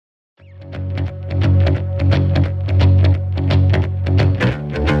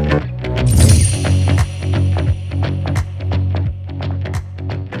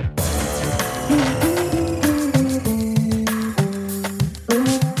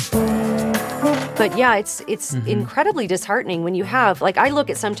But yeah, it's incredibly disheartening when you have, like, I look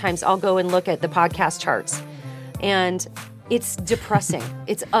at, sometimes I'll go and look at the podcast charts, and it's depressing.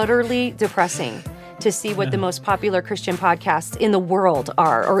 It's utterly depressing to see what the most popular Christian podcasts in the world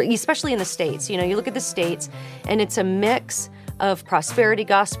are, or especially in the States. You know, you look at the States, and it's a mix of prosperity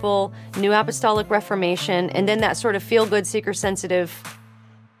gospel, New Apostolic Reformation, and then that sort of feel-good, seeker-sensitive.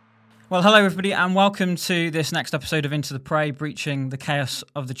 Well, hello, everybody, and welcome to this next episode of Into the Prey, Breaching the Chaos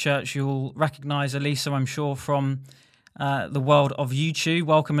of the Church. You'll recognise Elisa, I'm sure, from the world of YouTube.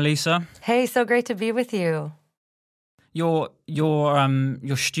 Welcome, Elisa. Hey, so great to be with you. Your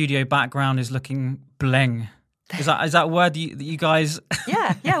studio background is looking bling. Is that a word that you guys?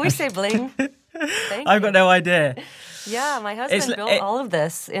 Yeah, we say bling. I've got no idea. Yeah, my husband built all of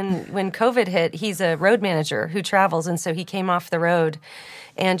this. And when COVID hit, he's a road manager who travels, and so he came off the road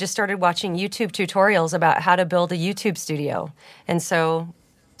and just started watching YouTube tutorials about how to build a YouTube studio. And so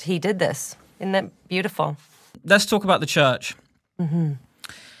he did this. Isn't that beautiful? Let's talk about the church. Mm-hmm.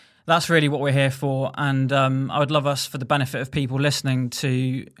 That's really what we're here for. And I would love us, for the benefit of people listening,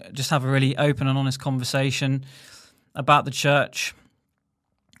 to just have a really open and honest conversation about the church.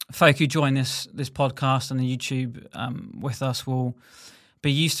 Folk who join this podcast and the YouTube with us will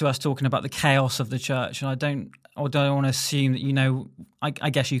be used to us talking about the chaos of the church. And I don't want to assume that you know,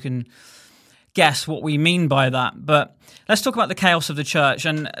 I guess you can guess what we mean by that. But let's talk about the chaos of the church.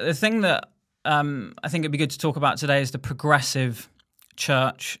 And the thing that I think it'd be good to talk about today is the progressive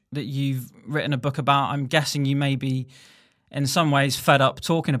church that you've written a book about. I'm guessing you may be in some ways fed up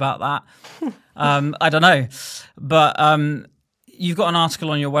talking about that. I don't know. But you've got an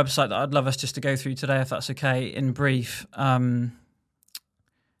article on your website that I'd love us just to go through today, if that's okay, in brief.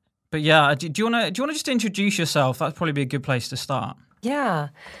 But yeah, do you want to just introduce yourself? That'd probably be a good place to start. Yeah.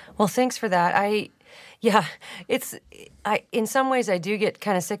 Well, thanks for that. In some ways I do get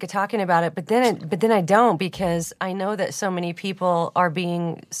kind of sick of talking about it, but then I don't, because I know that so many people are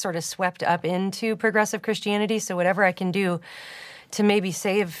being sort of swept up into progressive Christianity. So whatever I can do to maybe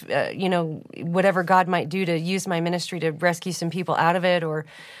save, whatever God might do to use my ministry to rescue some people out of it, or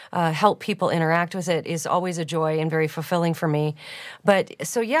help people interact with it, is always a joy and very fulfilling for me. But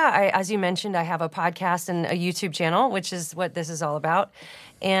so, as you mentioned, I have a podcast and a YouTube channel, which is what this is all about.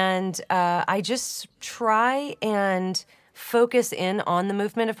 And I just try and focus in on the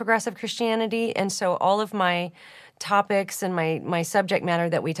movement of progressive Christianity. And so all of my topics and my subject matter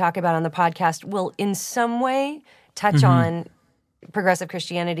that we talk about on the podcast will in some way touch on progressive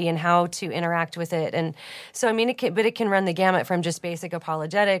Christianity and how to interact with it. And so, I mean, it can run the gamut from just basic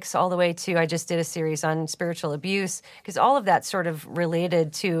apologetics all the way to, I just did a series on spiritual abuse, because all of that's sort of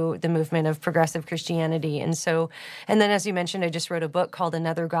related to the movement of progressive Christianity. And so, and then as you mentioned, I just wrote a book called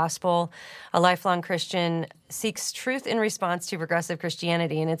Another Gospel: A Lifelong Christian Seeks Truth in Response to Progressive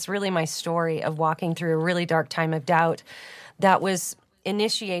Christianity. And it's really my story of walking through a really dark time of doubt that was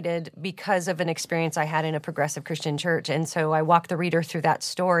initiated because of an experience I had in a progressive Christian church. And so I walk the reader through that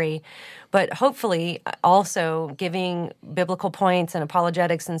story, but hopefully also giving biblical points and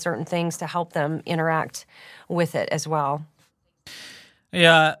apologetics and certain things to help them interact with it as well.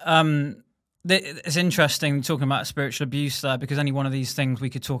 Yeah, it's interesting talking about spiritual abuse there, because any one of these things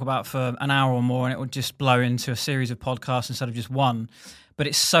we could talk about for an hour or more and it would just blow into a series of podcasts instead of just one. But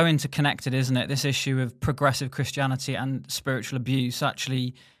it's so interconnected, isn't it? This issue of progressive Christianity and spiritual abuse,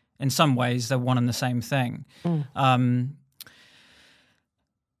 actually, in some ways, they're one and the same thing. Do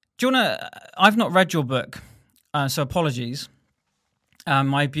you want to... I've not read your book, so apologies.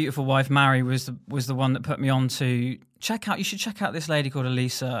 My beautiful wife, Mary, was the one that put me on to check out... You should check out this lady called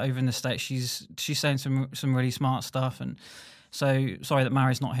Elisa over in the States. She's saying some really smart stuff. And so, sorry that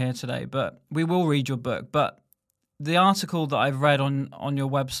Mary's not here today, but we will read your book. But the article that I've read on your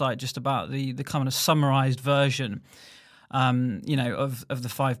website, just about the kind of summarized version, of the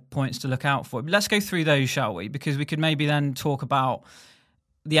 5 points to look out for. Let's go through those, shall we? Because we could maybe then talk about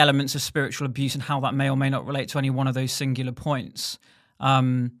the elements of spiritual abuse and how that may or may not relate to any one of those singular points.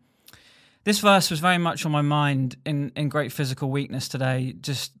 This verse was very much on my mind in great physical weakness today.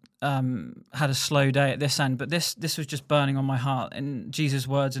 Just had a slow day at this end, but this was just burning on my heart. In Jesus'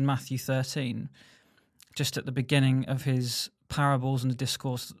 words in Matthew 13. Just at the beginning of his parables and the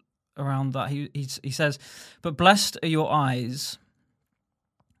discourse around that, he says, "But blessed are your eyes,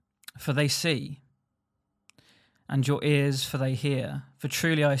 for they see, and your ears, for they hear. For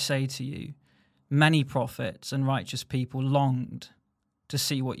truly I say to you, many prophets and righteous people longed to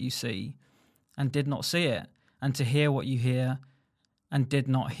see what you see, and did not see it, and to hear what you hear, and did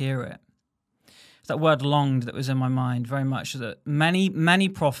not hear it." That word longed that was in my mind very much, that many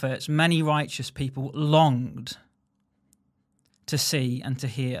prophets, many righteous people longed to see and to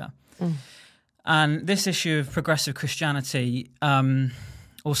hear. And this issue of progressive Christianity,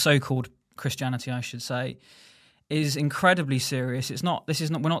 or so-called Christianity, I should say, is incredibly serious.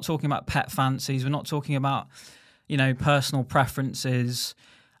 We're not talking about pet fancies. We're not talking about, personal preferences.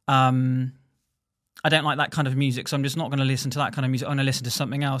 I don't like that kind of music, so I'm just not going to listen to that kind of music. I'm going to listen to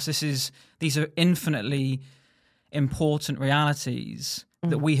something else. These are infinitely important realities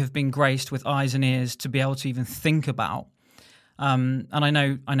that we have been graced with eyes and ears to be able to even think about. And I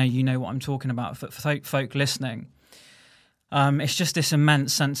know you know what I'm talking about for folk listening. It's just this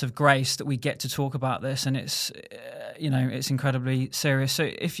immense sense of grace that we get to talk about this, and it's incredibly serious. So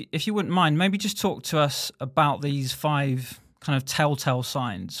if you wouldn't mind, maybe just talk to us about these 5 kind of telltale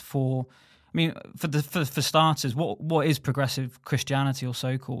signs for starters. What is progressive Christianity, or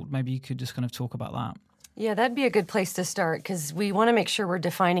so-called? Maybe you could just kind of talk about that. Yeah, that'd be a good place to start, because we want to make sure we're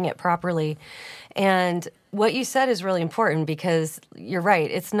defining it properly. And what you said is really important, because you're right.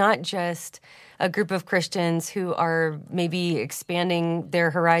 It's not just a group of Christians who are maybe expanding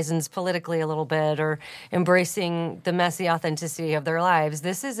their horizons politically a little bit or embracing the messy authenticity of their lives.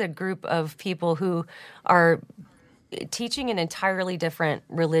 This is a group of people who are teaching an entirely different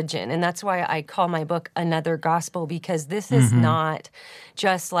religion. And that's why I call my book Another Gospel, because this is not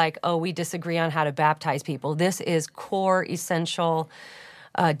just like, we disagree on how to baptize people. This is core, essential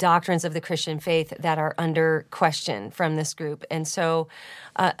doctrines of the Christian faith that are under question from this group. And so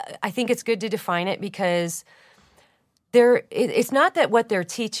I think it's good to define it, because it's not that what they're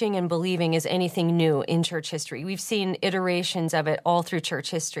teaching and believing is anything new in church history. We've seen iterations of it all through church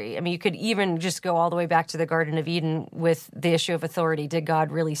history. I mean, you could even just go all the way back to the Garden of Eden with the issue of authority. Did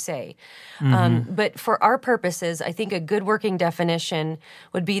God really say? But for our purposes, I think a good working definition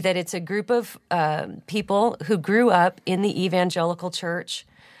would be that it's a group of people who grew up in the evangelical church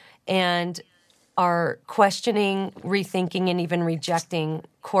and are questioning, rethinking, and even rejecting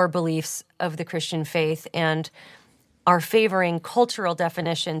core beliefs of the Christian faith, and are favoring cultural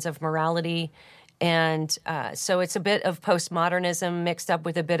definitions of morality. And so it's a bit of postmodernism mixed up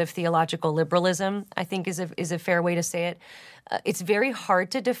with a bit of theological liberalism, I think is a fair way to say it. It's very hard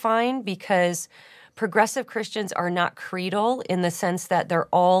to define, because progressive Christians are not creedal in the sense that they're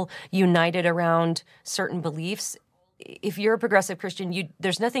all united around certain beliefs. If you're a progressive Christian,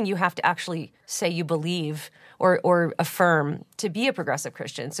 there's nothing you have to actually say you believe or affirm to be a progressive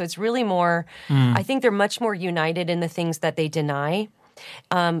Christian. So it's really more, I think they're much more united in the things that they deny.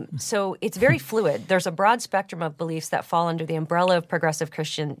 So it's very fluid. There's a broad spectrum of beliefs that fall under the umbrella of progressive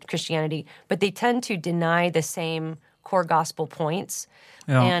Christianity, but they tend to deny the same core gospel points.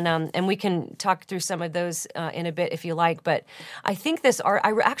 Yeah. And we can talk through some of those in a bit if you like. But I think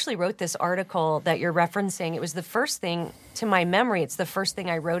I actually wrote this article that you're referencing. It was the first thing to my memory. It's the first thing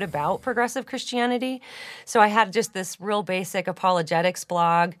I wrote about progressive Christianity. So I had just this real basic apologetics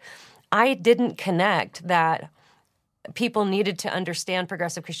blog. I didn't connect that people needed to understand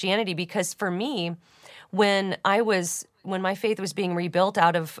progressive Christianity, because for me, when my faith was being rebuilt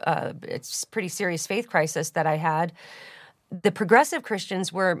out of a pretty serious faith crisis that I had, the progressive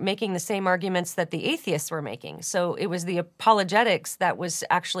Christians were making the same arguments that the atheists were making. So it was the apologetics that was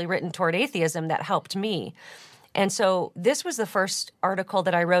actually written toward atheism that helped me. And so this was the first article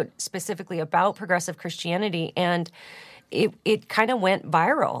that I wrote specifically about progressive Christianity, and it kind of went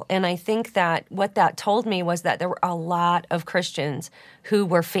viral. And I think that what that told me was that there were a lot of Christians who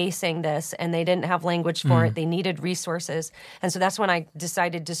were facing this, and they didn't have language for it. They needed resources. And so that's when I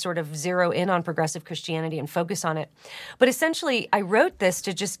decided to sort of zero in on progressive Christianity and focus on it. But essentially, I wrote this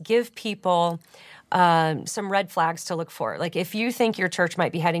to just give people some red flags to look for. Like, if you think your church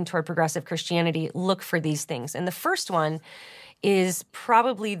might be heading toward progressive Christianity, look for these things. And the first one is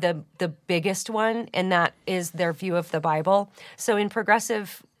probably the biggest one, and that is their view of the Bible. So in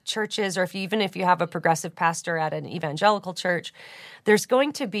progressive churches, or even if you have a progressive pastor at an evangelical church, there's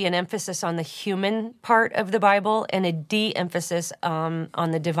going to be an emphasis on the human part of the Bible and a de-emphasis on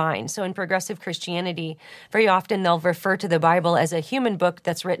the divine. So in progressive Christianity, very often they'll refer to the Bible as a human book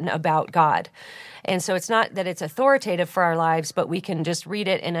that's written about God. And so it's not that it's authoritative for our lives, but we can just read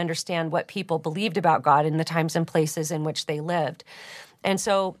it and understand what people believed about God in the times and places in which they lived. And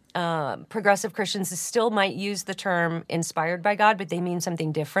so progressive Christians still might use the term inspired by God, but they mean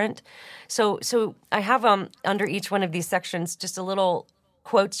something different. So I have under each one of these sections just a little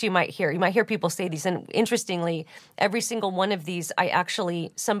quotes you might hear. You might hear people say these. And interestingly, every single one of these,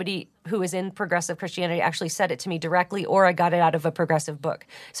 somebody who is in progressive Christianity actually said it to me directly, or I got it out of a progressive book.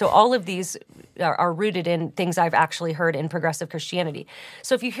 So all of these are rooted in things I've actually heard in progressive Christianity.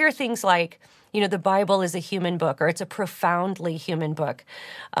 So if you hear things like, the Bible is a human book, or it's a profoundly human book.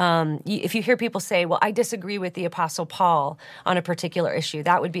 If you hear people say, well, I disagree with the Apostle Paul on a particular issue,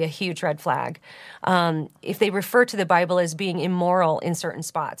 that would be a huge red flag. If they refer to the Bible as being immoral in certain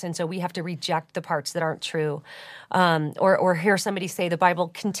spots, and so we have to reject the parts that aren't true, or hear somebody say the Bible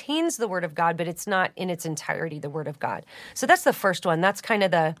contains the Word of God, but it's not in its entirety the Word of God. So that's the first one. That's kind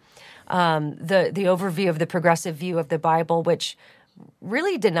of the overview of the progressive view of the Bible, which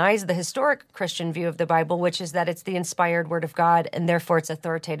really denies the historic Christian view of the Bible, which is that it's the inspired Word of God, and therefore it's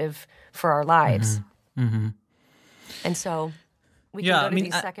authoritative for our lives. And so we can go to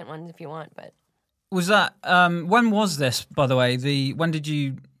the second one if you want. But was that when was this, by the way? When did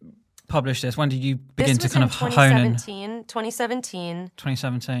you publish this? When did you begin to kind of hone in? 2017.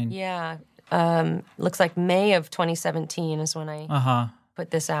 2017. Yeah. Looks like May of 2017 is when I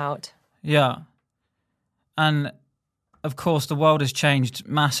put this out. Yeah. And of course, the world has changed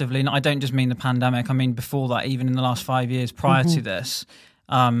massively. And I don't just mean the pandemic. I mean before that, even in the last 5 years prior to this,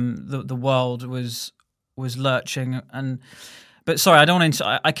 the world was lurching. But sorry, I don't want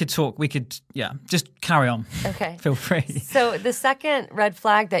to. I could talk. We could, just carry on. Okay, feel free. So the second red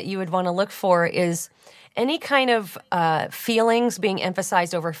flag that you would want to look for is any kind of feelings being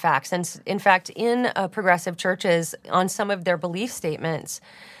emphasized over facts. And in fact, in progressive churches, on some of their belief statements,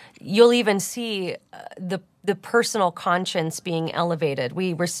 you'll even see the personal conscience being elevated.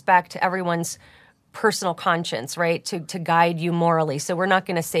 We respect everyone's personal conscience, right, to guide you morally. So we're not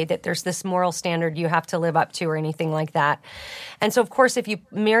going to say that there's this moral standard you have to live up to or anything like that. And so, of course, if you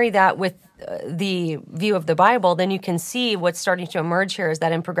marry that with the view of the Bible, then you can see what's starting to emerge here is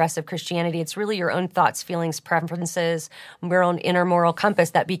that in progressive Christianity, it's really your own thoughts, feelings, preferences, your own inner moral compass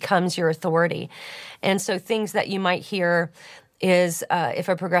that becomes your authority. And so things that you might hear is if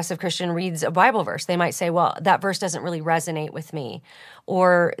a progressive Christian reads a Bible verse, they might say, well, that verse doesn't really resonate with me.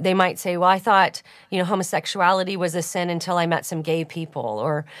 Or they might say, well, I thought, homosexuality was a sin until I met some gay people.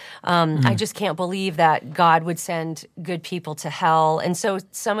 Or I just can't believe that God would send good people to hell. And so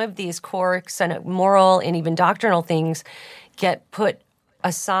some of these core kind of moral and even doctrinal things get put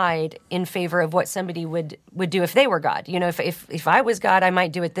aside in favor of what somebody would do if they were God. If I was God, I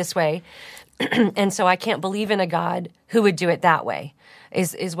might do it this way. And so I can't believe in a God who would do it that way,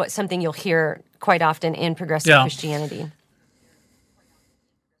 is what something you'll hear quite often in progressive Christianity.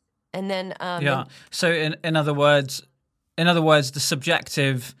 And then so in other words, the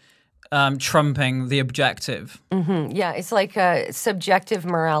subjective trumping the objective. Yeah, it's like a subjective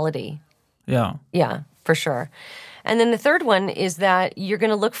morality. Yeah, for sure. And then the third one is that you're going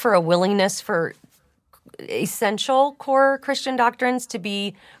to look for a willingness for essential core Christian doctrines to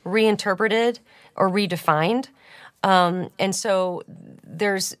be reinterpreted or redefined. And so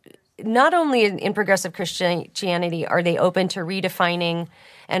there's not only in progressive Christianity are they open to redefining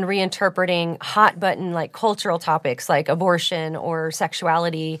and reinterpreting hot button like cultural topics like abortion or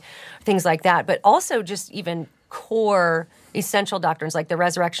sexuality, things like that, but also just even core essential doctrines like the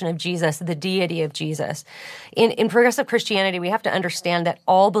resurrection of Jesus, the deity of Jesus. In progressive Christianity, we have to understand that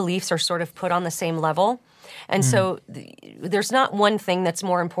all beliefs are sort of put on the same level. And so there's not one thing that's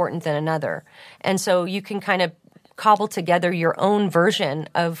more important than another. And so you can kind of cobble together your own version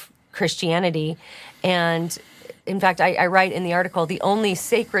of Christianity. And in fact, I write in the article, the only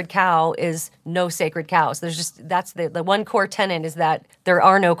sacred cow is no sacred cows. That's the one core tenet is that there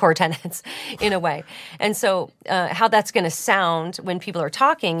are no core tenets in a way. And so how that's going to sound when people are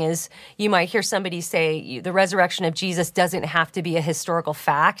talking is you might hear somebody say the resurrection of Jesus doesn't have to be a historical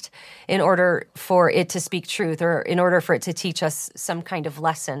fact in order for it to speak truth or in order for it to teach us some kind of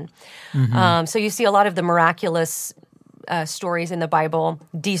lesson. So you see a lot of the miraculous stories in the Bible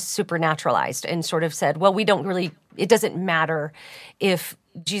de-supernaturalized and sort of said, well, it doesn't matter if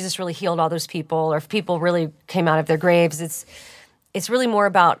Jesus really healed all those people or if people really came out of their graves. It's really more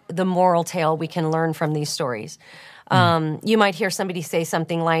about the moral tale we can learn from these stories. You might hear somebody say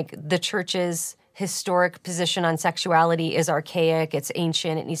something like the church's historic position on sexuality is archaic, it's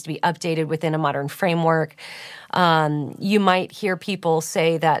ancient, it needs to be updated within a modern framework. You might hear people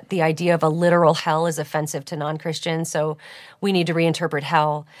say that the idea of a literal hell is offensive to non-Christians, so we need to reinterpret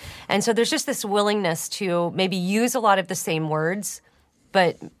hell. And so there's just this willingness to maybe use a lot of the same words,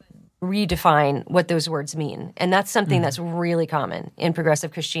 but redefine what those words mean. And that's something that's really common in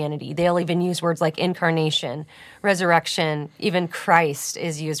progressive Christianity. They'll even use words like incarnation, resurrection, even Christ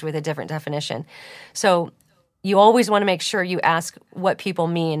is used with a different definition. So you always want to make sure you ask what people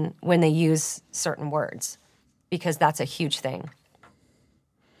mean when they use certain words, because that's a huge thing.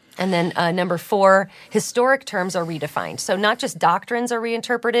 And then number 4, historic terms are redefined. So not just doctrines are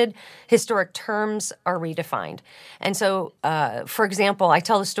reinterpreted, historic terms are redefined. And so, for example, I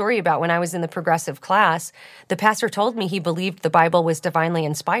tell a story about when I was in the progressive class, the pastor told me he believed the Bible was divinely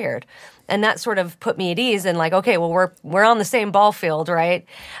inspired. And that sort of put me at ease and like, okay, well, we're on the same ball field, right?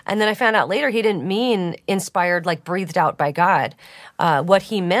 And then I found out later he didn't mean inspired like breathed out by God. What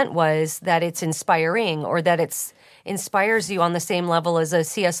he meant was that it's inspiring, or that it's inspires you on the same level as a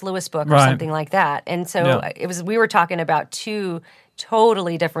C.S. Lewis book or something like that. And so we were talking about 2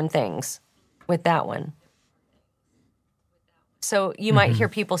 totally different things with that one. So you might hear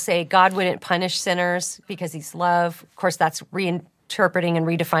people say God wouldn't punish sinners because he's love. Of course, that's reinterpreting and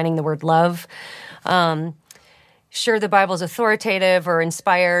redefining the word love. Sure, the Bible's authoritative or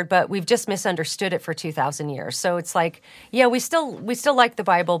inspired, but we've just misunderstood it for 2,000 years. So it's like, yeah, we still like the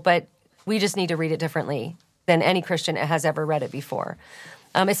Bible, but we just need to read it differently than any Christian has ever read it before.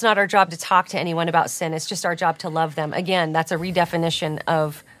 It's not our job to talk to anyone about sin. It's just our job to love them. Again, that's a redefinition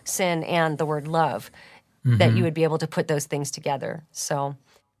of sin and the word love, that you would be able to put those things together. So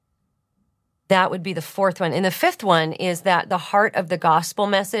that would be the 4th one. And the 5th one is that the heart of the gospel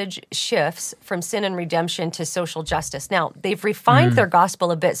message shifts from sin and redemption to social justice. Now, they've refined their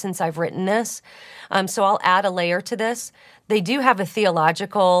gospel a bit since I've written this, so I'll add a layer to this. They do have a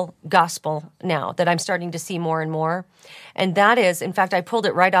theological gospel now that I'm starting to see more and more. And that is, in fact, I pulled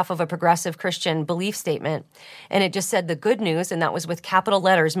it right off of a progressive Christian belief statement. And it just said the good news, and that was with capital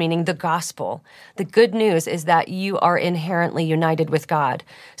letters, meaning the gospel. The good news is that you are inherently united with God.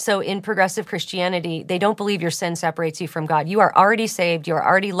 So in progressive Christianity, they don't believe your sin separates you from God. You are already saved. You are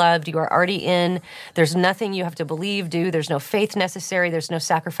already loved. You are already in. There's nothing you have to believe, do. There's no faith necessary. There's no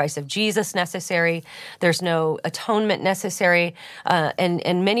sacrifice of Jesus necessary. There's no atonement necessary.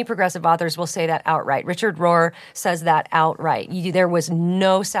 And many progressive authors will say that outright. Richard Rohr says that outright. There was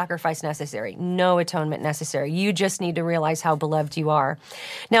no sacrifice necessary, no atonement necessary. You just need to realize how beloved you are.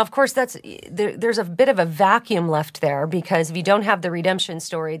 Now, of course, there's a bit of a vacuum left there, because if you don't have the redemption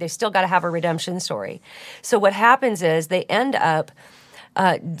story, they still got to have a redemption story. So what happens is they end up,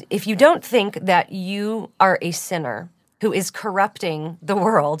 if you don't think that you are a sinner who is corrupting the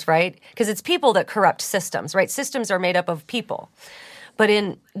world, right? Because it's people that corrupt systems, right? Systems are made up of people.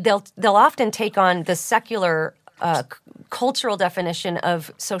 But they'll often take on the secular cultural definition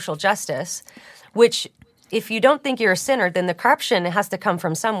of social justice, which if you don't think you're a sinner, then the corruption has to come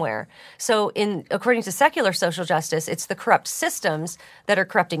from somewhere. So according to secular social justice, it's the corrupt systems that are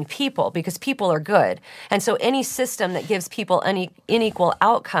corrupting people, because people are good. And so any system that gives people an unequal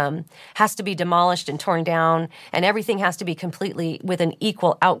outcome has to be demolished and torn down, and everything has to be completely with an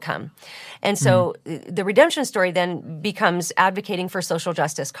equal outcome. And so the redemption story then becomes advocating for social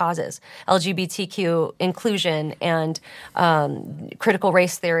justice causes, LGBTQ inclusion and critical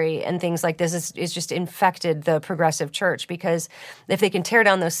race theory and things like this is just infected the progressive church, because if they can tear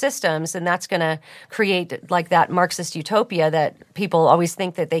down those systems, then that's going to create like that Marxist utopia that people always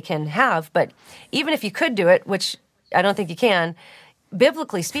think that they can have. But even if you could do it, which I don't think you can,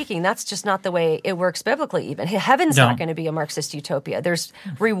 biblically speaking, that's just not the way it works biblically even. Heaven's not going to be a Marxist utopia. There's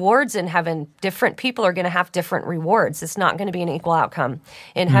rewards in heaven. Different people are going to have different rewards. It's not going to be an equal outcome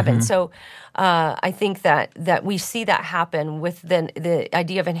in heaven. So I think that we see that happen with the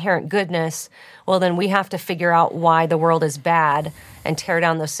idea of inherent goodness. Well, then we have to figure out why the world is bad and tear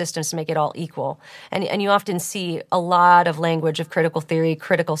down those systems to make it all equal. And you often see a lot of language of critical theory,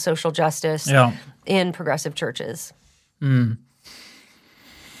 critical social justice in progressive churches.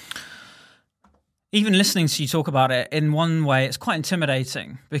 Even listening to you talk about it, in one way, it's quite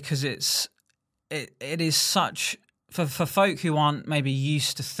intimidating, because it is such, for folk who aren't maybe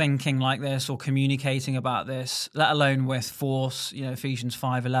used to thinking like this or communicating about this, let alone with force, Ephesians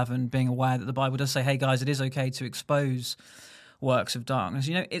 5:11, being aware that the Bible does say, hey guys, it is okay to expose works of darkness.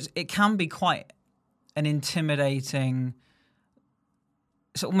 It can be quite an intimidating,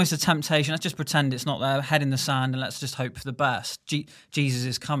 it's almost a temptation. Let's just pretend it's not there, head in the sand, and let's just hope for the best. Jesus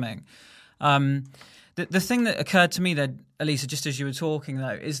is coming. The thing that occurred to me there, Elisa, just as you were talking,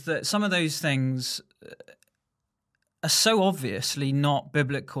 though, is that some of those things are so obviously not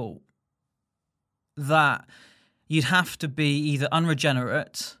biblical that you'd have to be either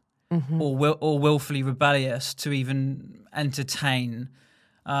unregenerate or willfully rebellious to even entertain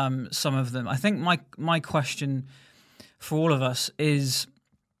some of them. I think my question for all of us is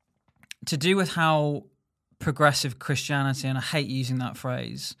to do with how progressive Christianity, and I hate using that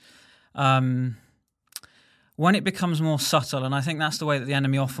phrase, when it becomes more subtle, and I think that's the way that the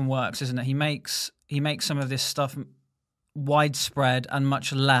enemy often works, isn't it? He makes some of this stuff widespread and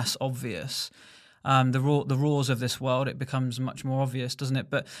much less obvious. the roars of this world, it becomes much more obvious, doesn't it?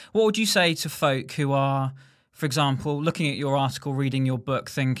 But what would you say to folk who are, for example, looking at your article, reading your book,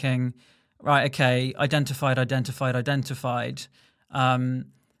 thinking, right, okay, identified,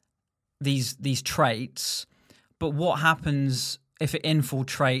 these traits, but what happens if it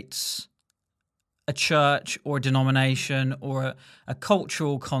infiltrates a church or a denomination or a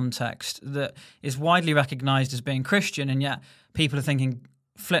cultural context that is widely recognized as being Christian, and yet people are thinking,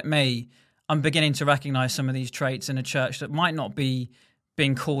 flip me, I'm beginning to recognize some of these traits in a church that might not be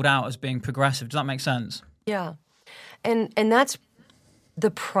being called out as being progressive. Does that make sense? Yeah. And that's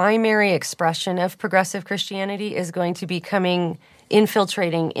the primary expression of progressive Christianity is going to be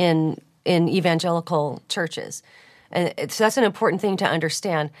infiltrating in evangelical churches. And so that's an important thing to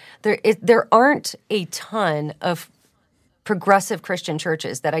understand. There aren't a ton of progressive Christian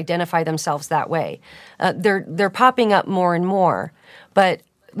churches that identify themselves that way. They're popping up more and more, but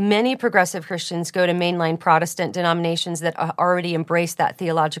many progressive Christians go to mainline Protestant denominations that already embrace that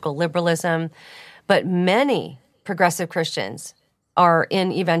theological liberalism, but many progressive Christians are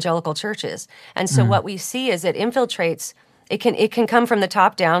in evangelical churches. And so what we see is it infiltrates. It can come from the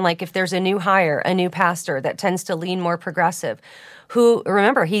top down, like if there's a new hire, a new pastor that tends to lean more progressive, who,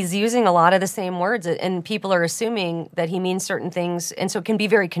 remember, he's using a lot of the same words, and people are assuming that he means certain things, and so it can be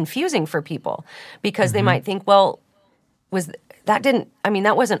very confusing for people because they might think, well,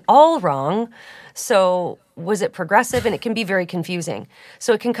 that wasn't all wrong, so was it progressive? And it can be very confusing.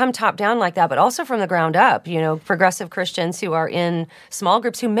 So it can come top down like that, but also from the ground up, progressive Christians who are in small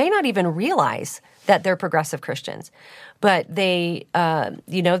groups who may not even realize that they're progressive Christians, but they are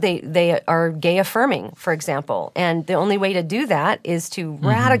gay affirming, for example. And the only way to do that is to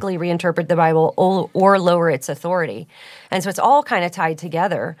radically reinterpret the Bible or lower its authority. And so it's all kind of tied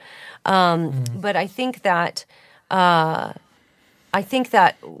together. But I think that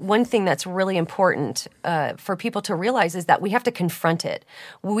one thing that's really important for people to realize is that we have to confront it.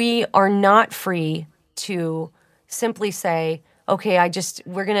 We are not free to simply say, okay,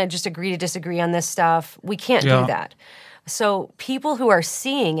 we're going to just agree to disagree on this stuff. We can't do that. So people who are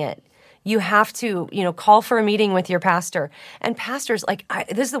seeing it, you have to, call for a meeting with your pastor. And pastors,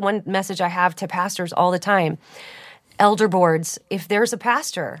 this is the one message I have to pastors all the time. Elder boards, if there's a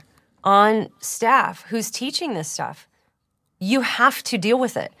pastor on staff who's teaching this stuff, you have to deal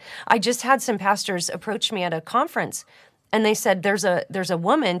with it. I just had some pastors approach me at a conference, and they said, there's a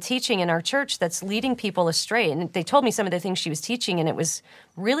woman teaching in our church that's leading people astray. And they told me some of the things she was teaching, and it was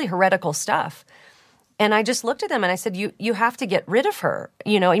really heretical stuff. And I just looked at them and I said, you have to get rid of her.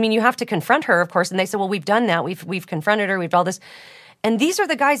 You have to confront her, of course. And they said, well, we've done that. We've confronted her. We've all this. And these are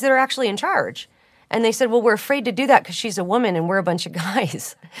the guys that are actually in charge. And they said, well, we're afraid to do that because she's a woman and we're a bunch of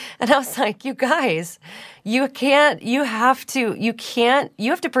guys. And I was like, you guys, you have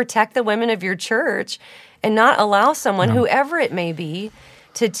to protect the women of your church and not allow someone, whoever it may be,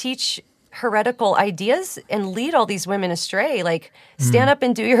 to teach heretical ideas and lead all these women astray. Stand up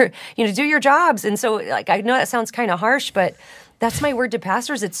and do your jobs. And so, I know that sounds kind of harsh, but that's my word to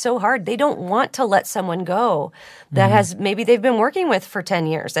pastors. It's so hard. They don't want to let someone go that maybe they've been working with for 10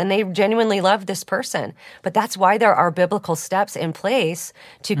 years and they genuinely love this person. But that's why there are biblical steps in place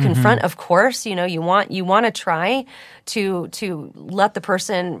to confront. Of course, you want to try to let the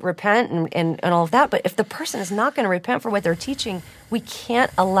person repent and all of that. But if the person is not going to repent for what they're teaching, we can't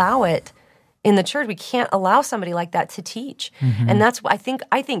allow it in the church. We can't allow somebody like that to teach. And that's I think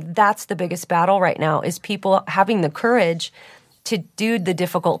that's the biggest battle right now is people having the courage to do the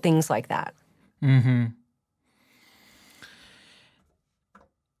difficult things like that. I'm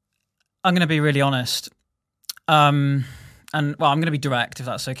going to be really honest. I'm going to be direct if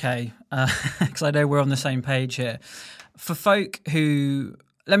that's okay, because I know we're on the same page here. For folk who,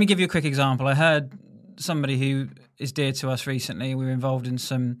 let me give you a quick example. I heard somebody who is dear to us recently. We were involved in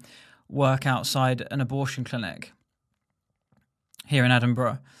some work outside an abortion clinic here in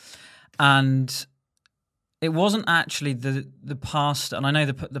Edinburgh. And it wasn't actually the pastor, and I know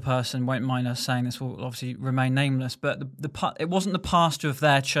the person won't mind us saying this, will obviously remain nameless, but it wasn't the pastor of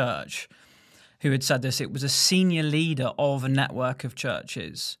their church who had said this. It was a senior leader of a network of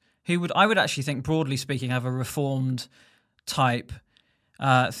churches who I would actually think, broadly speaking, have a reformed type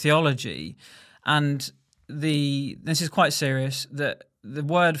theology. And this is quite serious, that the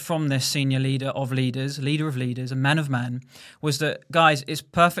word from this senior leader of leaders, and men of men, was that, guys, it's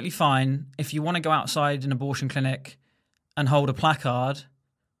perfectly fine if you want to go outside an abortion clinic and hold a placard,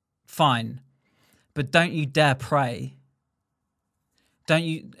 fine. But don't you dare pray. Don't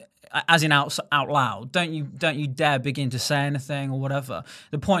you, as in out loud, don't you dare begin to say anything or whatever.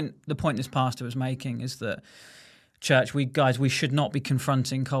 The point this pastor was making is that, church, we should not be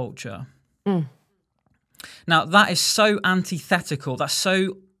confronting culture. Now, that is so antithetical. That's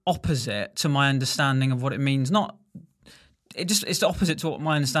so opposite to my understanding of what it means. It's the opposite to what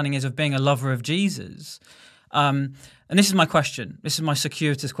my understanding is of being a lover of Jesus. And this is my question. This is my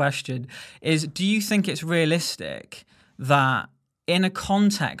circuitous question: is do you think it's realistic that in a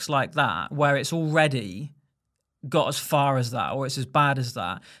context like that, where it's already got as far as that, or it's as bad as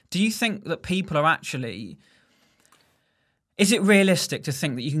that, do you think that people are actually? Is it realistic to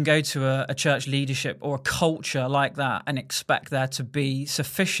think that you can go to a church leadership or a culture like that and expect there to be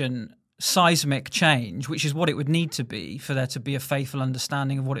sufficient seismic change, which is what it would need to be for there to be a faithful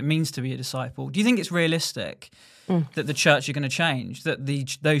understanding of what it means to be a disciple? Do you think it's realistic that the church are going to change, that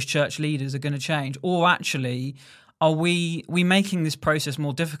those church leaders are going to change, or actually are we making this process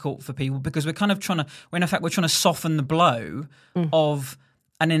more difficult for people because we're kind of trying to soften the blow of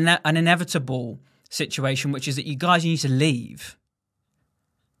an inevitable situation, which is that you need to leave?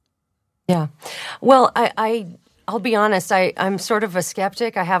 Yeah. Well, I'll be honest, I'm sort of a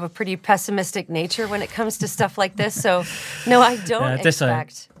skeptic. I have a pretty pessimistic nature when it comes to stuff like this. So, no, I don't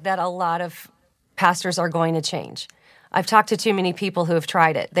expect that a lot of pastors are going to change. I've talked to too many people who have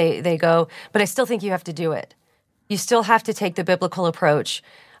tried it. They go, but I still think you have to do it. You still have to take the biblical approach.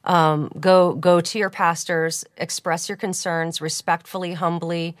 Go to your pastors, express your concerns respectfully,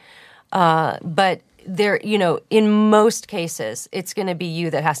 humbly. But there, in most cases, it's going to be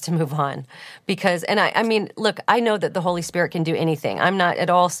you that has to move on because, and I mean, look, I know that the Holy Spirit can do anything. I'm not at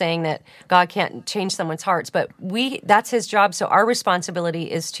all saying that God can't change someone's hearts, but that's his job. So our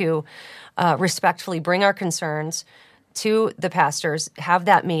responsibility is to respectfully bring our concerns to the pastors, have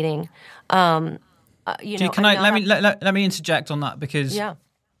that meeting. Let me interject on that because,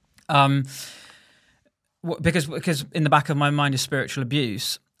 because in the back of my mind is spiritual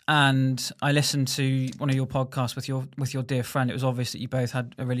abuse. And I listened to one of your podcasts with your dear friend. It was obvious that you both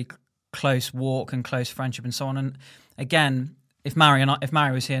had a really close walk and close friendship and so on. And again, if Mary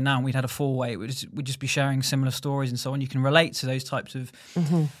was here now and we'd had a four-way, we'd just be sharing similar stories and so on. You can relate to those types of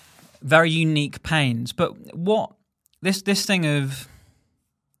very unique pains. But what this thing of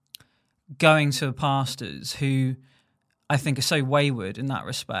going to pastors who I think are so wayward in that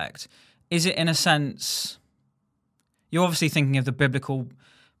respect, is it in a sense, you're obviously thinking of the biblical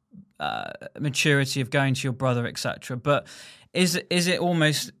maturity of going to your brother, etc. But is it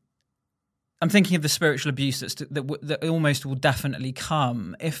almost? I'm thinking of the spiritual abuse that almost will definitely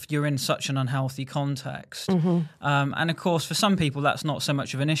come if you're in such an unhealthy context. And of course, for some people, that's not so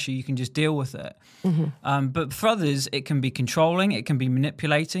much of an issue. You can just deal with it. But for others, it can be controlling, it can be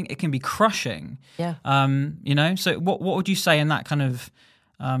manipulating, it can be crushing. Yeah. So what would you say in that kind of?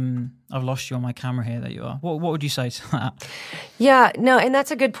 I've lost you on my camera here. There you are. What would you say to that? Yeah, no, and that's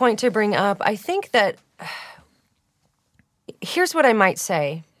a good point to bring up. I think that here's what I might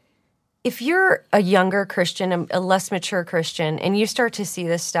say. If you're a younger Christian, a less mature Christian, and you start to see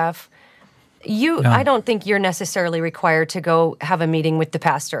this stuff, I don't think you're necessarily required to go have a meeting with the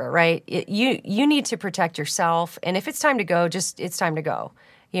pastor, right? You need to protect yourself, and if it's time to go, it's time to go.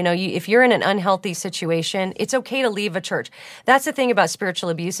 If you're in an unhealthy situation, it's okay to leave a church. That's the thing about spiritual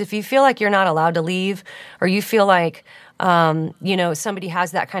abuse. If you feel like you're not allowed to leave, or you feel like, somebody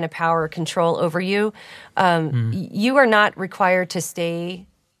has that kind of power or control over you, you are not required to stay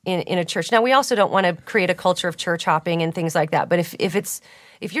in a church. Now, we also don't want to create a culture of church hopping and things like that. But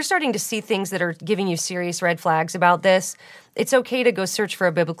if you're starting to see things that are giving you serious red flags about this, it's okay to go search for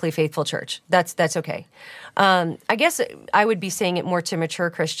a biblically faithful church. That's okay. I guess I would be saying it more to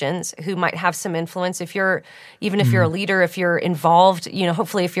mature Christians who might have some influence. If you're a leader, if you're involved,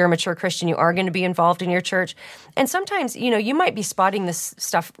 hopefully if you're a mature Christian, you are going to be involved in your church. And sometimes, you might be spotting this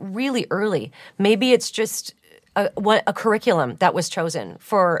stuff really early. Maybe it's just a curriculum that was chosen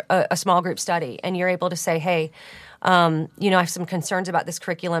for a small group study, and you're able to say, hey, I have some concerns about this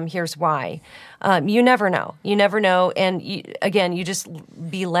curriculum. Here's why. You never know. And you just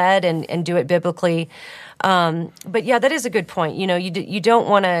be led and do it biblically. But yeah, that is a good point. You don't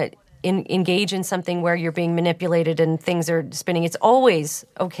want to engage in something where you're being manipulated and things are spinning. It's always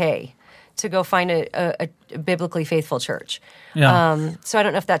okay to go find a biblically faithful church. Yeah. So I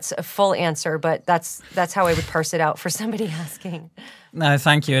don't know if that's a full answer, but that's how I would parse it out for somebody asking. No,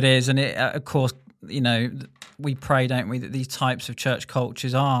 thank you. It is. And it, of course, we pray, don't we, that these types of church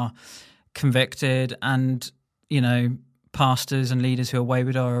cultures are convicted and, pastors and leaders who are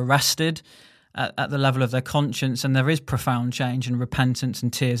wayward are arrested at the level of their conscience, and there is profound change and repentance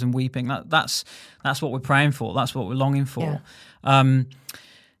and tears and weeping. That's what we're praying for. That's what we're longing for. Yeah.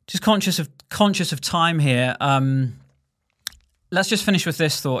 Just conscious of time here. Let's just finish with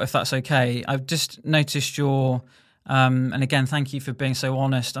this thought, if that's okay. I've just noticed and again, thank you for being so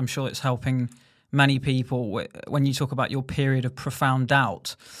honest. I'm sure it's helping many people, when you talk about your period of profound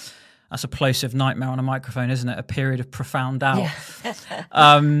doubt, that's a plosive nightmare on a microphone, isn't it? A period of profound doubt.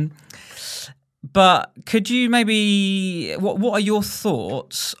 Yeah. But could you maybe, what are your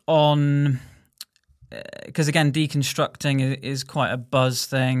thoughts on, because again, deconstructing is quite a buzz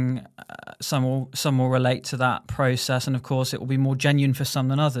thing. Some will relate to that process, and of course it will be more genuine for some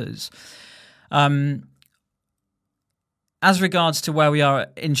than others. As regards to where we are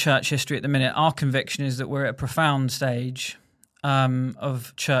in church history at the minute, our conviction is that we're at a profound stage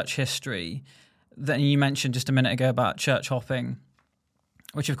of church history. That you mentioned just a minute ago about church hopping,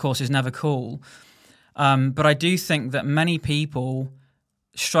 which of course is never cool. But I do think that many people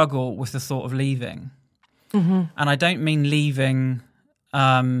struggle with the thought of leaving. Mm-hmm. And I don't mean leaving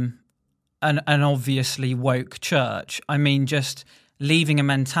an obviously woke church. I mean just leaving a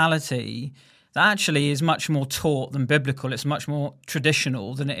mentality that actually is much more taught than biblical. It's much more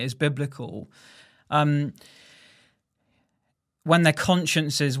traditional than it is biblical. When their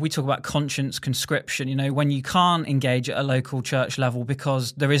consciences, we talk about conscience conscription, when you can't engage at a local church level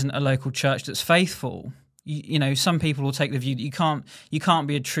because there isn't a local church that's faithful. Some people will take the view that you can't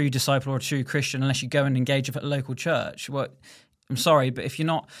be a true disciple or a true Christian unless you go and engage at a local church. Well, I'm sorry, but if you're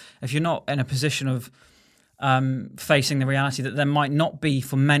not in a position of facing the reality that there might not be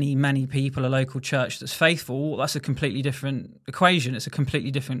for many, many people a local church that's faithful, that's a completely different equation. It's a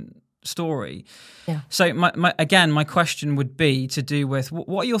completely different story. Yeah. So my question would be to do with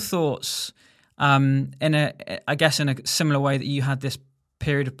what are your thoughts in a similar way that you had this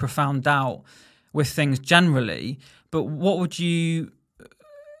period of profound doubt with things generally, but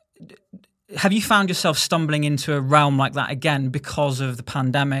have you found yourself stumbling into a realm like that again because of the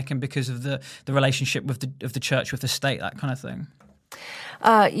pandemic and because of the relationship of the church with the state, that kind of thing?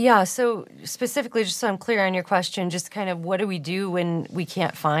 Yeah, so specifically, just so I'm clear on your question, just kind of what do we do when we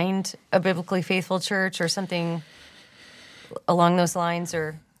can't find a biblically faithful church or something along those lines?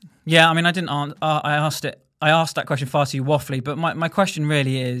 Or yeah, I mean, I didn't. I asked that question far too waffly, but my question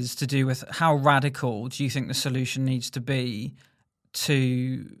really is to do with how radical do you think the solution needs to be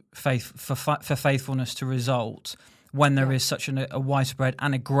to for faithfulness to result when there is such a widespread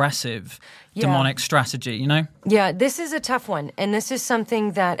and aggressive demonic strategy, Yeah, this is a tough one. And this is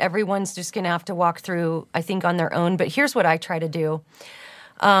something that everyone's just going to have to walk through, I think, on their own. But here's what I try to do.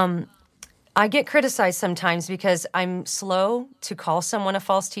 I get criticized sometimes because I'm slow to call someone a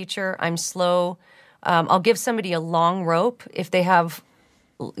false teacher. I'm slow. I'll give somebody a long rope if they have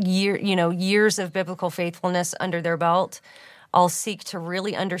years of biblical faithfulness under their belt. I'll seek to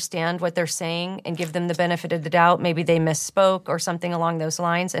really understand what they're saying and give them the benefit of the doubt. Maybe they misspoke or something along those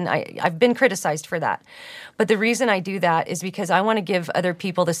lines. And I've been criticized for that. But the reason I do that is because I want to give other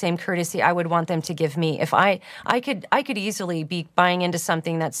people the same courtesy I would want them to give me. If I could easily be buying into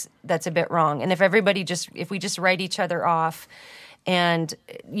something that's a bit wrong. And if we just write each other off and,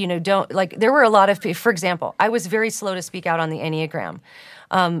 don't, like, there were a lot of people, for example, I was very slow to speak out on the Enneagram.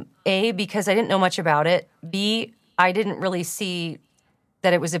 A, because I didn't know much about it. B, I didn't really see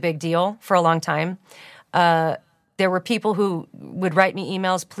that it was a big deal for a long time. There were people who would write me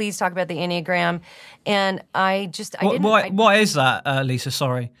emails, please talk about the Enneagram. And what is that, Lisa?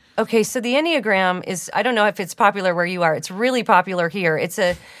 Sorry. Okay, so the Enneagram is, I don't know if it's popular where you are. It's really popular here.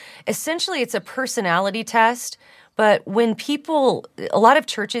 Essentially it's a personality test. But when a lot of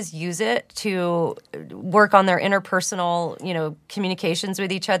churches use it to work on their interpersonal, communications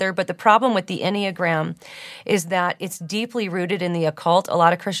with each other. But the problem with the Enneagram is that it's deeply rooted in the occult. A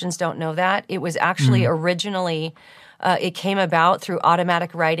lot of Christians don't know that. It was actually originally, it came about through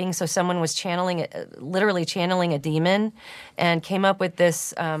automatic writing. So someone was literally channeling a demon and came up with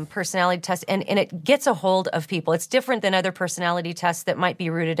this personality test. And it gets a hold of people. It's different than other personality tests that might be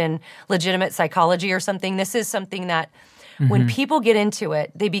rooted in legitimate psychology or something. This is something that when people get into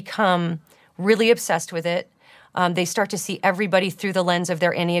it, they become really obsessed with it. They start to see everybody through the lens of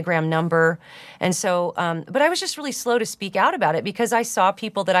their Enneagram number. And so, but I was just really slow to speak out about it because I saw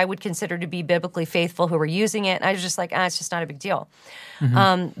people that I would consider to be biblically faithful who were using it. And I was just like, it's just not a big deal.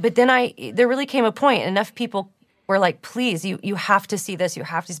 But then there really came a point, enough people were like, please, you have to see this. You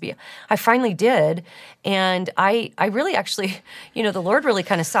have to see. I finally did. And I really actually, the Lord really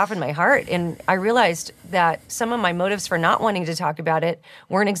kind of softened my heart. And I realized that some of my motives for not wanting to talk about it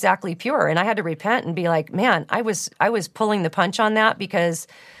weren't exactly pure. And I had to repent and be like, man, I was pulling the punch on that because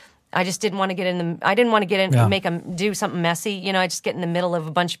I just didn't want to get in and make them do something messy. I just get in the middle of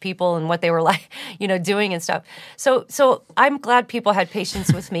a bunch of people and what they were like, doing and stuff. So I'm glad people had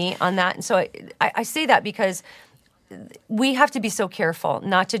patience with me on that. And so I say that because we have to be so careful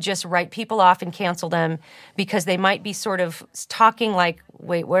not to just write people off and cancel them because they might be sort of talking like,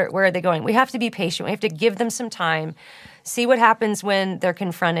 wait, where are they going? We have to be patient. We have to give them some time, see what happens when they're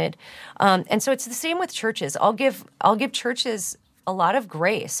confronted. And so it's the same with churches. I'll give churches a lot of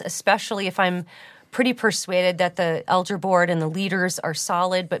grace, especially if I'm pretty persuaded that the elder board and the leaders are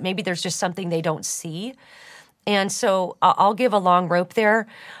solid, but maybe there's just something they don't see. And so I'll give a long rope there.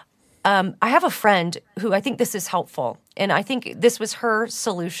 I have a friend who I think this is helpful, and I think this was her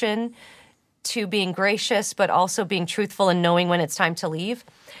solution to being gracious, but also being truthful and knowing when it's time to leave.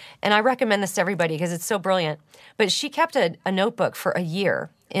 And I recommend this to everybody because it's so brilliant. But she kept a notebook for a year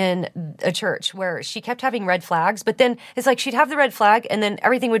in a church where she kept having red flags, but then it's like she'd have the red flag and then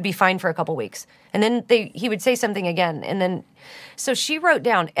everything would be fine for a couple weeks. And then he would say something again. And then, so she wrote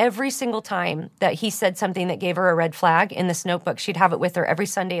down every single time that he said something that gave her a red flag in this notebook. She'd have it with her every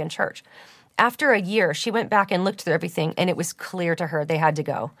Sunday in church. After a year, she went back and looked through everything, and it was clear to her they had to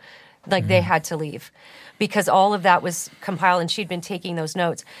go. Like they had to leave because all of that was compiled and she'd been taking those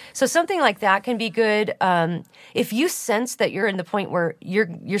notes. So something like that can be good. If you sense that you're in the point where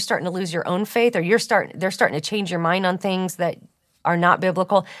you're starting to lose your own faith, or they're starting to change your mind on things that are not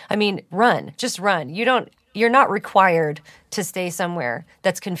biblical, I mean, just run. You're not required to stay somewhere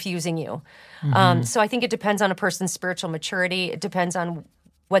that's confusing you. So I think it depends on a person's spiritual maturity. It depends on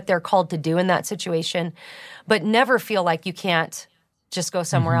what they're called to do in that situation, but never feel like you can't just go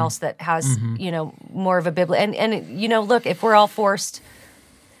somewhere else that has, more of a biblical. And look, if we're all forced,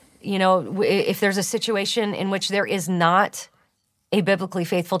 if there's a situation in which there is not a biblically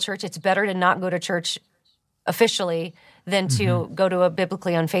faithful church, it's better to not go to church officially than to go to a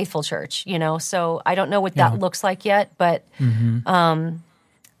biblically unfaithful church, So I don't know what that looks like yet, but,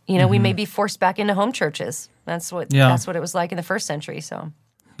 we may be forced back into home churches. That's what it was like in the first century, so.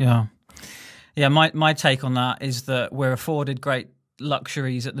 Yeah. Yeah, my take on that is that we're afforded great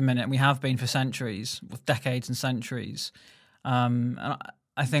luxuries at the minute, and we have been for centuries, decades and centuries. And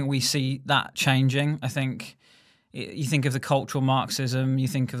I think we see that changing. I think you think of the cultural Marxism, you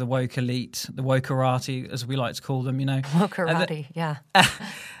think of the woke elite, the wokerati, as we like to call them, Wokerati, yeah.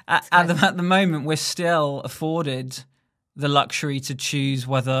 At the moment, we're still afforded the luxury to choose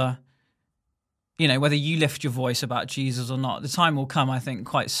whether you lift your voice about Jesus or not. The time will come, I think,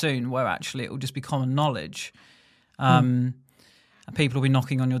 quite soon where actually it will just be common knowledge. People will be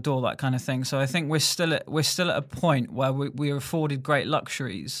knocking on your door, that kind of thing. So I think we're still at a point where we are afforded great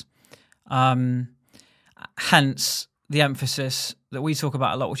luxuries. Hence the emphasis that we talk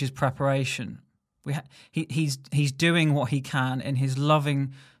about a lot, which is preparation. He's doing what he can in his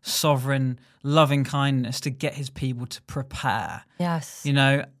loving, sovereign, loving kindness to get his people to prepare. Yes.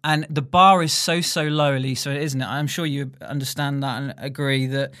 And the bar is so low, Lisa, isn't it? I'm sure you understand that and agree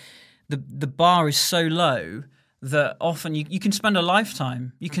that the bar is so low that often you can spend a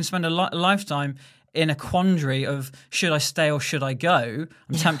lifetime. You can spend a lifetime in a quandary of should I stay or should I go?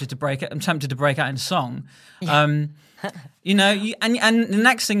 I'm tempted to break it. I'm tempted to break out in song. Yeah. And the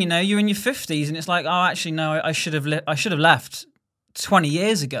next thing you know, you're in your 50s, and it's like, oh, actually, no, I should have left 20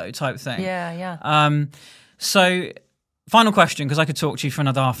 years ago, type thing. Yeah. So, final question, because I could talk to you for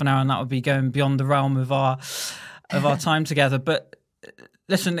another half an hour, and that would be going beyond the realm of our time together. But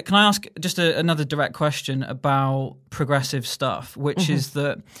listen, can I ask just another direct question about progressive stuff, which is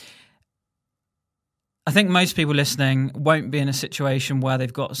that I think most people listening won't be in a situation where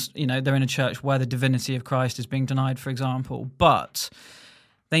they've got, they're in a church where the divinity of Christ is being denied, for example, but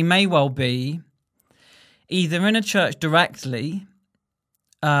they may well be either in a church directly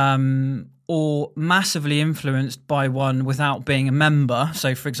or massively influenced by one without being a member.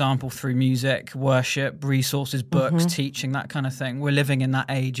 So, for example, through music, worship, resources, books, teaching, that kind of thing. We're living in that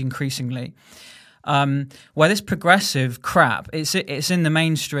age increasingly. Where this progressive crap, it's in the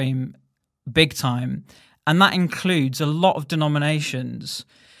mainstream big time, and that includes a lot of denominations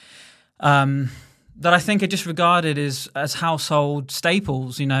that I think are just regarded as household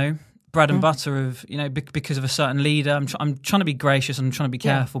staples, bread and butter of, because of a certain leader. I'm trying to be gracious and I'm trying to be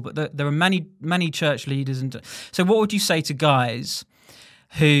careful, but there are many church leaders. And so what would you say to guys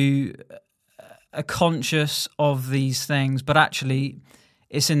who are conscious of these things, but actually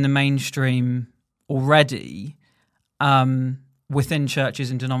it's in the mainstream already, within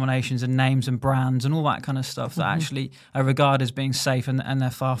churches and denominations and names and brands and all that kind of stuff that actually are regarded as being safe and they're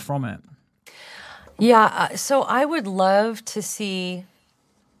far from it? Yeah, so I would love to see...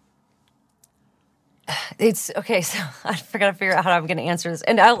 It's okay. So I forgot to figure out how I'm going to answer this,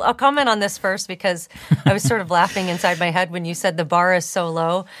 and I'll comment on this first because I was sort of laughing inside my head when you said the bar is so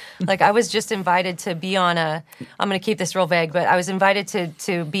low. Like I was just invited to be on I'm going to keep this real vague, but I was invited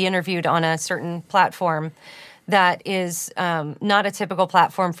to be interviewed on a certain platform that is not a typical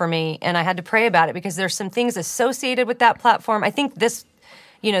platform for me, and I had to pray about it because there's some things associated with that platform. I think this,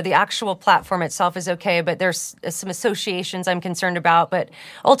 the actual platform itself is okay, but there's some associations I'm concerned about. But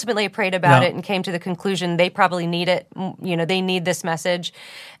ultimately, I prayed about it and came to the conclusion they probably need it. They need this message.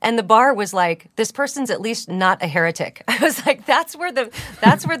 And the bar was like, this person's at least not a heretic. I was like, that's where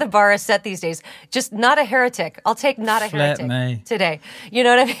the bar is set these days. Just not a heretic. I'll take not a heretic today. You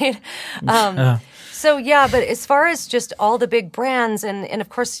know what I mean? So, yeah, but as far as just all the big brands and of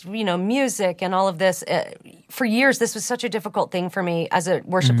course, music and all of this, for years, this was such a difficult thing for me as a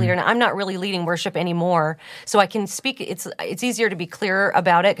worship leader. And I'm not really leading worship anymore. So I can speak, it's easier to be clearer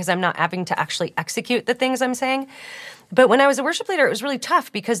about it because I'm not having to actually execute the things I'm saying. But when I was a worship leader, it was really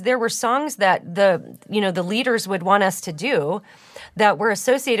tough because there were songs that the leaders would want us to do that were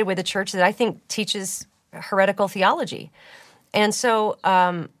associated with a church that I think teaches heretical theology. And so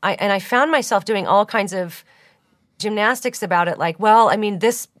I found myself doing all kinds of gymnastics about it, like, well, I mean,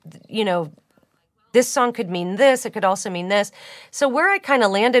 this song could mean this, it could also mean this. So where I kind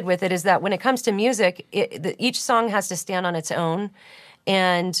of landed with it is that when it comes to music, each song has to stand on its own.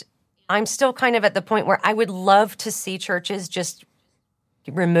 And I'm still kind of at the point where I would love to see churches just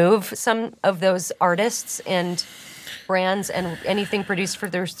remove some of those artists and brands and anything produced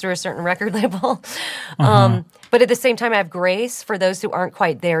through a certain record label. But at the same time, I have grace for those who aren't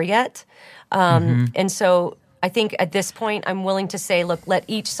quite there yet. And so I think at this point, I'm willing to say, look, let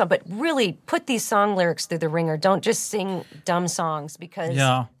each song, but really put these song lyrics through the ringer. Don't just sing dumb songs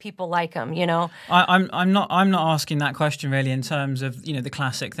because people like them, I'm not asking that question really in terms of, the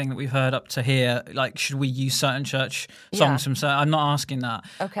classic thing that we've heard up to here, like, should we use certain church songs from certain, I'm not asking that.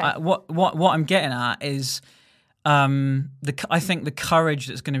 Okay. What I'm getting at is, I think the courage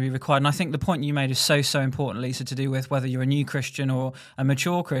that's going to be required, and I think the point you made is so important, Lisa, to do with whether you're a new Christian or a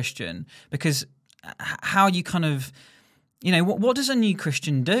mature Christian, because how you kind of, what does a new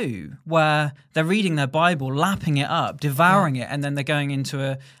Christian do where they're reading their Bible, lapping it up, devouring it, and then they're going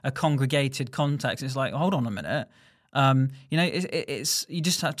into a congregated context? It's like, hold on a minute. It's you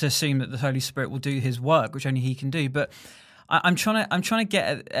just have to assume that the Holy Spirit will do His work, which only He can do. But I'm trying to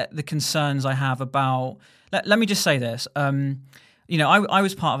get at the concerns I have about. Let me just say this. I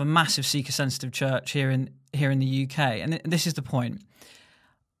was part of a massive seeker-sensitive church here in the UK, and this is the point.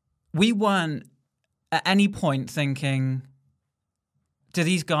 We weren't at any point thinking, do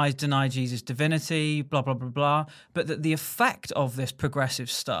these guys deny Jesus' divinity, blah, blah, blah, blah, but that the effect of this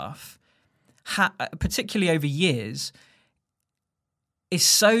progressive stuff, particularly over years, is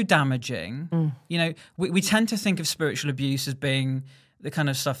so damaging. We tend to think of spiritual abuse as being the kind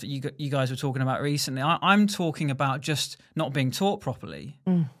of stuff that you guys were talking about recently. I'm talking about just not being taught properly.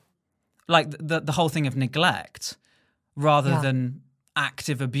 Like the whole thing of neglect rather than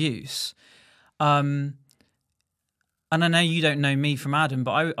active abuse. And I know you don't know me from Adam,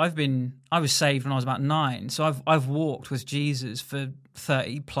 but I was saved when I was about 9. So I've walked with Jesus for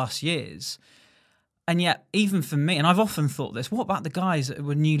 30 plus years. And yet, even for me, and I've often thought this, what about the guys that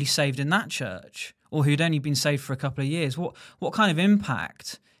were newly saved in that church or who'd only been saved for a couple of years? What kind of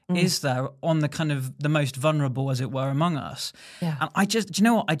impact is there on the kind of the most vulnerable, as it were, among us? Yeah. And do you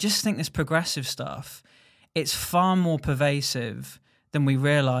know what? I just think this progressive stuff, it's far more pervasive than we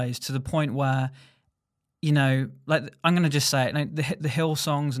realise, to the point where, like, I'm going to just say it, like the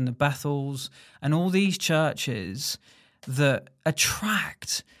Hillsongs and the Bethels and all these churches that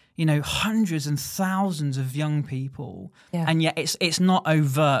attract, hundreds and thousands of young people, and yet it's not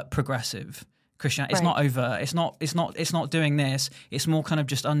overt progressive Christianity. It's not overt. It's not doing this. It's more kind of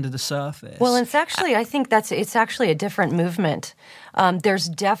just under the surface. Well, it's actually, I think it's actually a different movement. There's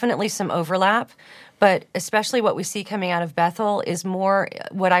definitely some overlap, but especially what we see coming out of Bethel is more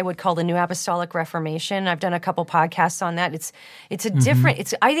what I would call the New Apostolic Reformation. I've done a couple podcasts on that. It's a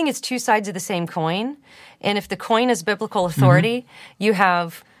different. I think it's two sides of the same coin, and if the coin is biblical authority, you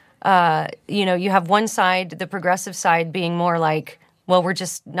have. You have one side, the progressive side, being more like, well, we're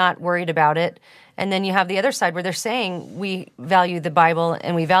just not worried about it. And then you have the other side where they're saying we value the Bible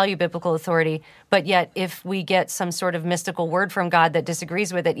and we value biblical authority, but yet if we get some sort of mystical word from God that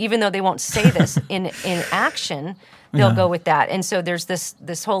disagrees with it, even though they won't say this in action, they'll go with that. And so there's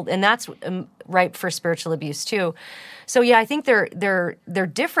this whole, and that's ripe for spiritual abuse too. So yeah, I think they're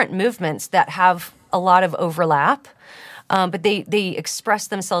different movements that have a lot of overlap. But they express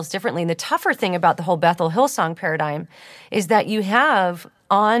themselves differently. And the tougher thing about the whole Bethel Hillsong paradigm is that you have,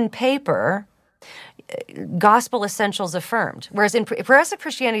 on paper, gospel essentials affirmed. Whereas in progressive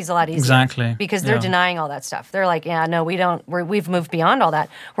Christianity is a lot easier. Exactly. Because they're denying all that stuff. They're like, yeah, no, we don't, we've moved beyond all that.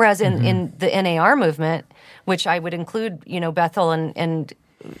 Whereas in the NAR movement, which I would include, Bethel and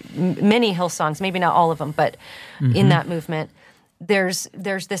many Hillsongs, maybe not all of them, but in that movement, there's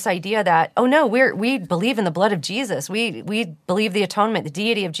this idea that, oh no, we believe in the blood of Jesus. We believe the atonement, the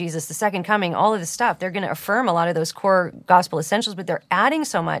deity of Jesus, the second coming, all of this stuff. They're going to affirm a lot of those core gospel essentials, but they're adding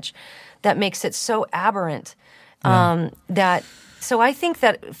so much that makes it so aberrant. So I think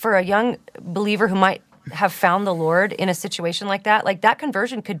that for a young believer who might have found the Lord in a situation like that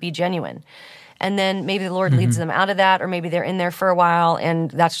conversion could be genuine. And then maybe the Lord leads them out of that, or maybe they're in there for a while,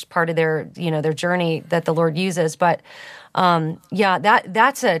 and that's part of their journey that the Lord uses. But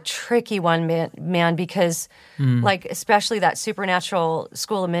that's a tricky one, man, because like especially that supernatural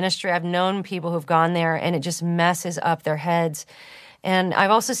school of ministry, I've known people who've gone there, and it just messes up their heads. And I've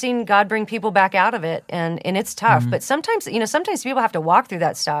also seen God bring people back out of it, and it's tough. But sometimes people have to walk through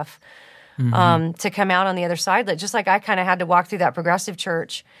that stuff to come out on the other side. Just like I kind of had to walk through that progressive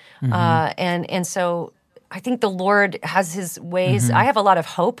church. And so I think the Lord has his ways. I have a lot of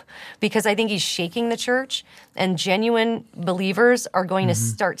hope because I think he's shaking the church, and genuine believers are going to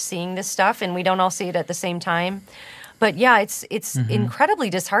start seeing this stuff, and we don't all see it at the same time. But yeah, it's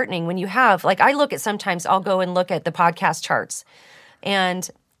incredibly disheartening when you have, like, I look at, sometimes I'll go and look at the podcast charts, and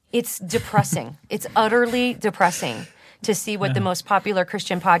it's depressing. It's utterly depressing to see what the most popular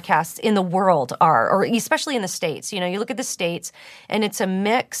Christian podcasts in the world are, or especially in the States. You look at the States, and it's a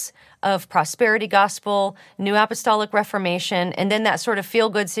mix of prosperity gospel, New Apostolic Reformation, and then that sort of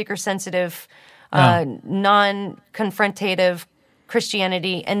feel-good, seeker-sensitive, non-confrontative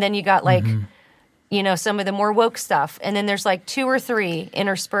Christianity. And then you got, like, some of the more woke stuff. And then there's, like, 2 or 3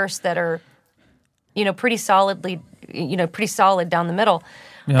 interspersed that are, pretty solid down the middle.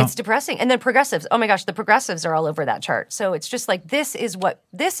 Yeah. It's depressing. And then progressives. Oh my gosh, the progressives are all over that chart. So it's just like, this is what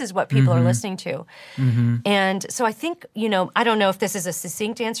people are listening to. And so I think, I don't know if this is a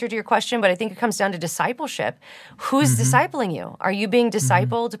succinct answer to your question, but I think it comes down to discipleship. Who's discipling you? Are you being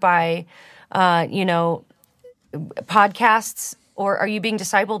discipled by, podcasts, or are you being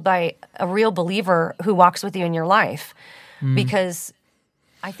discipled by a real believer who walks with you in your life? Because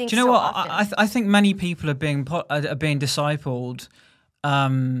I think, do you know what? I think many people are being discipled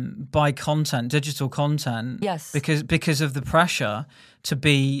by content, digital content. Yes. Because of the pressure to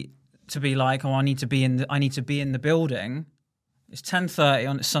be like, oh, I need to be in the building. It's 10:30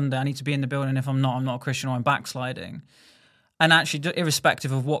 on Sunday. I need to be in the building. If I'm not a Christian, or I'm backsliding. And actually,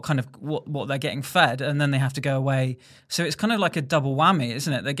 irrespective of what kind of what they're getting fed, and then they have to go away. So it's kind of like a double whammy,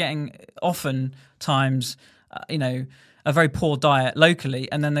 isn't it? They're getting oftentimes, a very poor diet locally,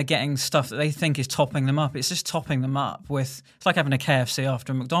 and then they're getting stuff that they think is topping them up. It's just topping them up with, it's like having a KFC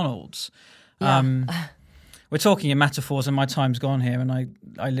after a McDonald's. Yeah. We're talking in metaphors, and my time's gone here, and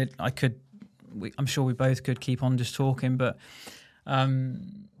I'm sure we both could keep on just talking, but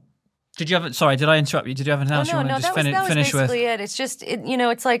did I interrupt you? Did you have anything else you want to just finish with? That was basically it. It's just,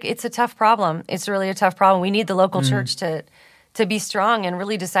 it's like, it's a tough problem. It's really a tough problem. We need the local church to be strong and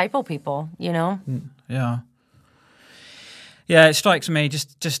really disciple people, Yeah. Yeah, it strikes me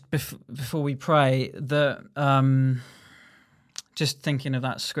just before we pray that just thinking of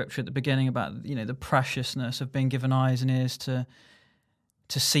that scripture at the beginning about the preciousness of being given eyes and ears to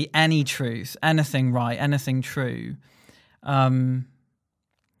see any truth, anything right, anything true.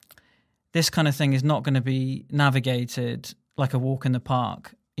 This kind of thing is not going to be navigated like a walk in the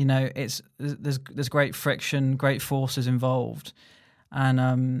park. There's great friction, great forces involved,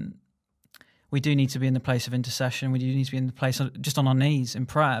 and we do need to be in the place of intercession. We do need to be in the place just on our knees in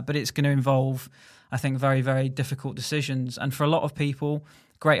prayer. But it's going to involve, I think, very, very difficult decisions. And for a lot of people,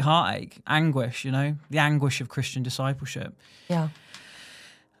 great heartache, anguish, the anguish of Christian discipleship. Yeah.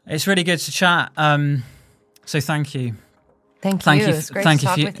 It's really good to chat. So thank you. Thank you. It's great to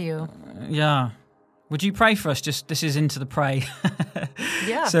talk with you. Yeah. Would you pray for us? This is into the pray.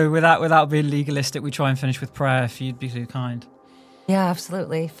 Yeah. So without being legalistic, we try and finish with prayer, if you'd be so kind. Yeah,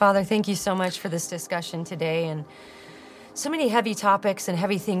 absolutely. Father, thank you so much for this discussion today, and so many heavy topics and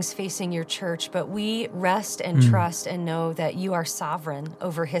heavy things facing your church, but we rest and trust and know that you are sovereign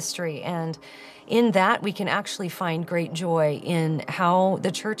over history, and in that we can actually find great joy in how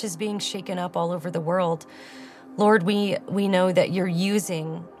the church is being shaken up all over the world. Lord, we know that you're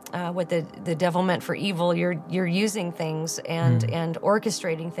using what the devil meant for evil. You're using things and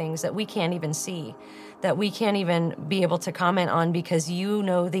orchestrating things that we can't even see, that we can't even be able to comment on, because you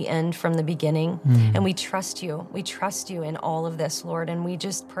know the end from the beginning. And we trust you. We trust you in all of this, Lord. And we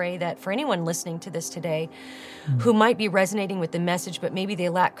just pray that for anyone listening to this today who might be resonating with the message, but maybe they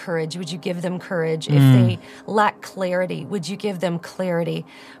lack courage, would you give them courage? If they lack clarity, would you give them clarity?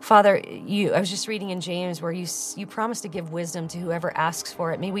 Father, I was just reading in James where you promise to give wisdom to whoever asks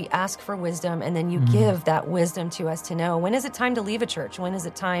for it. May we ask for wisdom, and then you give that wisdom to us to know when is it time to leave a church? When is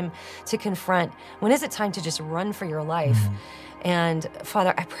it time to confront? When is it time to just run for your life? And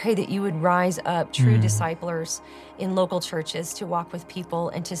Father, I pray that you would rise up true disciplers in local churches to walk with people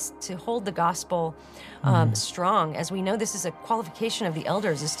and to hold the gospel strong. As we know, this is a qualification of the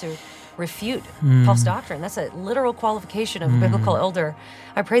elders, is to refute false doctrine. That's a literal qualification of a biblical elder.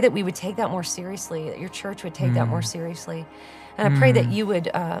 I pray that we would take that more seriously, that your church would take that more seriously. And I pray that you would,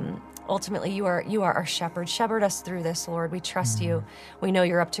 ultimately, you are our shepherd. Shepherd us through this, Lord. We trust you. We know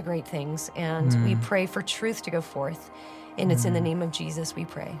you're up to great things. And we pray for truth to go forth. And it's in the name of Jesus we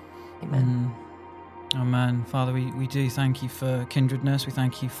pray. Amen. Amen. Father, we do thank you for kindredness. We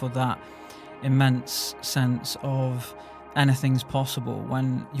thank you for that immense sense of anything's possible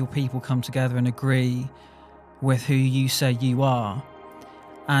when your people come together and agree with who you say you are.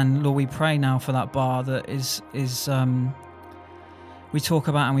 And Lord, we pray now for that bar that is we talk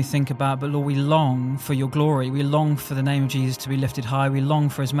about and we think about, but Lord, we long for your glory. We long for the name of Jesus to be lifted high. We long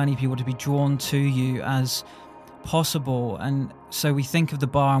for as many people to be drawn to you as possible. And so we think of the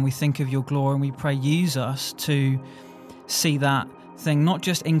bar and we think of your glory, and we pray, use us to see that thing not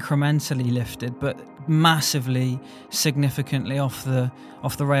just incrementally lifted, but massively, significantly off the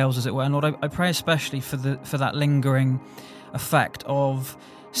rails, as it were. And Lord, I pray especially for that lingering effect of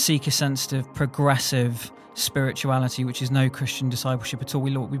seeker-sensitive, progressive spirituality, which is no Christian discipleship at all.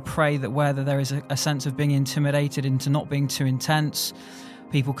 Lord, we pray that whether there is a sense of being intimidated into not being too intense,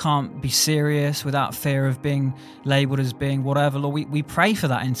 people can't be serious without fear of being labelled as being whatever. Lord, we pray for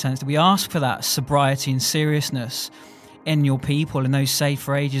that intensity. We ask for that sobriety and seriousness in your people, in those saved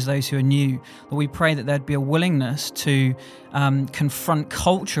for ages, those who are new. Lord, we pray that there'd be a willingness to confront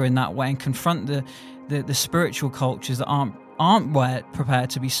culture in that way, and confront the spiritual cultures that aren't prepared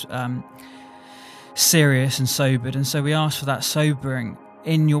to be serious and sobered. And so we ask for that sobering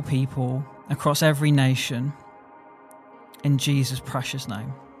in your people across every nation. In Jesus' precious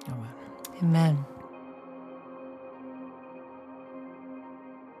name. Amen. Amen.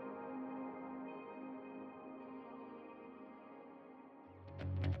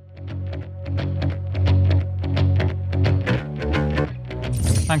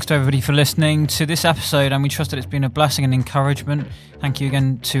 Thanks to everybody for listening to this episode, and we trust that it's been a blessing and encouragement. Thank you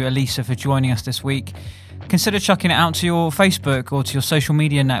again to Elisa for joining us this week. Consider chucking it out to your Facebook or to your social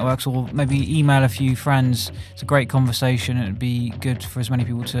media networks, or maybe email a few friends. It's a great conversation, and it'd be good for as many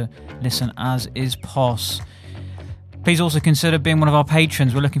people to listen as is pos. Please also consider being one of our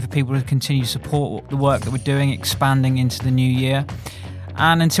patrons. We're looking for people to continue to support the work that we're doing, expanding into the new year.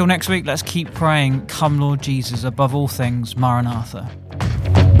 And until next week, let's keep praying, come Lord Jesus, above all things, Maranatha.